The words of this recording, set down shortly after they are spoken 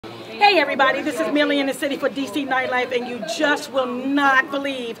Hey everybody, this is Millie in the city for DC Nightlife, and you just will not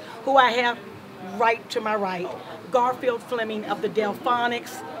believe who I have right to my right. Garfield Fleming of the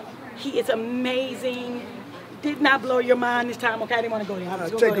Delfonics. He is amazing. Did not blow your mind this time. Okay, I didn't want to go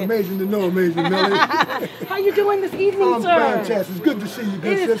there. Take amazing to know amazing, Millie. How you doing this evening, I'm sir? fantastic. It's good to see you,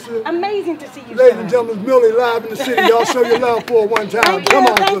 good sister. It is amazing to see you, Ladies sir. and gentlemen, Millie live in the city. Y'all show your love for one time. Thank Come you,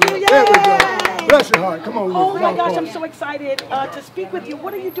 on, thank sister. you, There we go. yay. Bless your heart. Come on. Oh my gosh, I'm so excited to speak with you.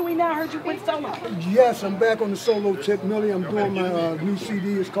 What are you doing now? I heard you went solo. Yes, I'm back on the solo tip, Millie. I'm doing my new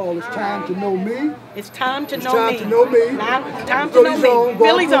CD. It's called It's Time to Know Me. It's time to It's know time me. to know me. Now, time to know me.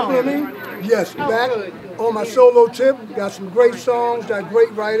 Billy's on. Fleming. Yes, back on my solo tip. Got some great songs, got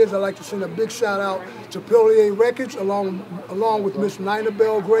great writers. I'd like to send a big shout out to Pillier Records along with Miss Nina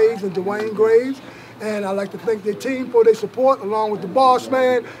Bell Graves and Dwayne Graves. And I'd like to thank their team for their support, along with the Boss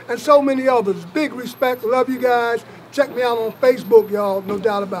Man and so many others. Big respect. Love you guys. Check me out on Facebook, y'all. No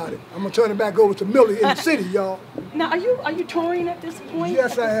doubt about it. I'm gonna turn it back over to Millie in the city, y'all. Now, are you touring at this point?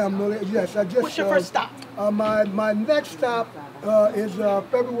 Yes, I am, Millie. Yes, I just. What's your first stop? My next stop is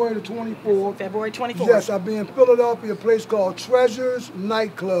February the 24th. February 24th. Yes, I'll be in Philadelphia, a place called Treasures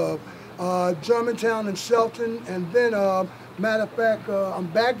Nightclub, Germantown and Shelton, and then. Matter of fact, I'm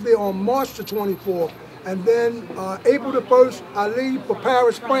back there on March the 24th. And then April the 1st, I leave for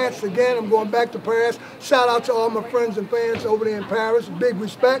Paris, France again. I'm going back to Paris. Shout out to all my friends and fans over there in Paris. Big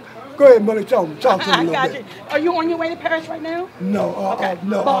respect. Go ahead, Millie, talk to me a little got bit. you. Are you on your way to Paris right now? No, okay.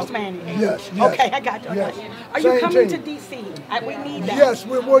 no. Boss man. Yes. Okay, I got you. Yes. Are you coming team. to DC? We need that. Yes,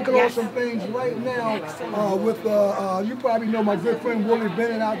 we're working on some things right now with, you probably know my good friend Willie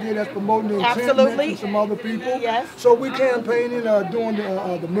Bennett out there that's promoting the enchantment and some other people. Yes. So we're campaigning doing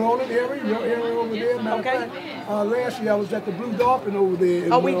the Maryland area, your area over there. Matter of fact, last year I was at the Blue Dolphin over there in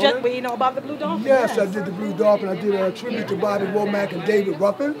Maryland. We know about the Blue Dolphin? Yes, I did the Blue Dolphin. I did a tribute to Bobby Womack and David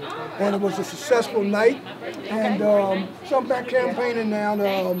Ruffin, and it was a successful night. And so I'm back campaigning now.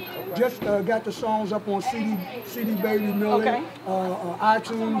 Just got the songs up on CD Baby, Millie,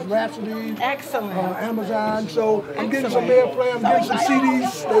 iTunes, Rhapsody, excellent, Amazon. So I'm getting some airplay. I'm getting some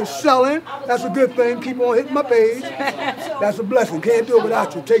CDs. They're selling. That's a good thing. Keep on hitting my page. That's a blessing. Can't do it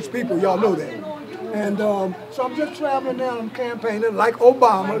without you. It takes people. Y'all know that. And so I'm just traveling now. I'm campaigning like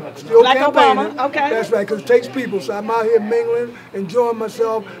Obama. Still like campaigning. Obama. Okay. That's right, because it takes people. So I'm out here mingling, enjoying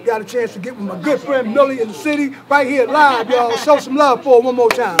myself. Got a chance to get with my good friend Millie in the city, right here live, y'all. Show some love for her one more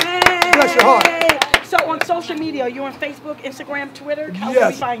time. Yay. Bless your heart. So on social media, you're on Facebook, Instagram, Twitter? How can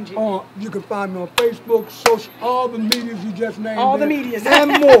we find you? You can find me on Facebook, social, all the medias you just named. All the medias.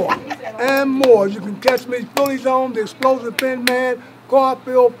 And more. And more. You can catch me, Philly Zone, the Explosive Pen Man,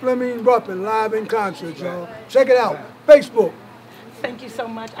 Garfield Fleming Ruffin, live in concert, y'all. Check it out. Facebook. Thank you so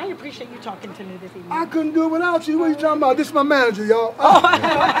much. I appreciate you talking to me this evening. I couldn't do it without you. What are you talking about? This is my manager, y'all.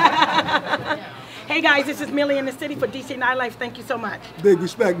 Hey guys, this is Millie in the city for DC Nightlife. Thank you so much. Big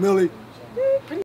respect, Millie.